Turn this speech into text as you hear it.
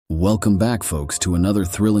Welcome back, folks, to another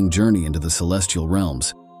thrilling journey into the celestial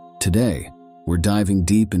realms. Today, we're diving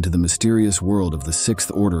deep into the mysterious world of the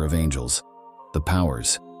sixth order of angels, the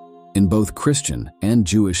powers. In both Christian and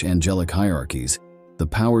Jewish angelic hierarchies, the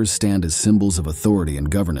powers stand as symbols of authority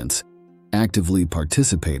and governance, actively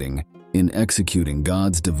participating in executing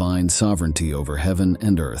God's divine sovereignty over heaven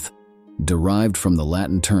and earth. Derived from the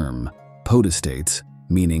Latin term potestates,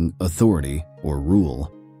 meaning authority or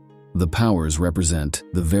rule, the powers represent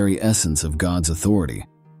the very essence of God's authority,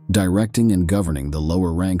 directing and governing the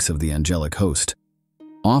lower ranks of the angelic host.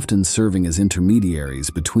 Often serving as intermediaries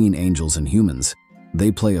between angels and humans, they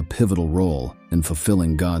play a pivotal role in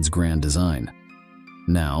fulfilling God's grand design.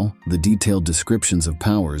 Now, the detailed descriptions of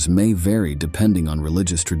powers may vary depending on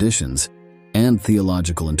religious traditions and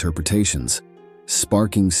theological interpretations,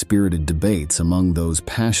 sparking spirited debates among those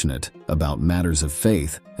passionate about matters of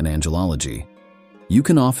faith and angelology. You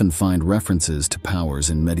can often find references to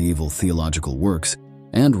powers in medieval theological works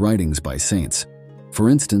and writings by saints. For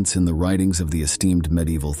instance, in the writings of the esteemed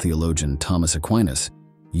medieval theologian Thomas Aquinas,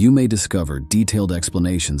 you may discover detailed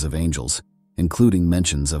explanations of angels, including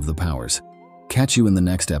mentions of the powers. Catch you in the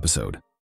next episode.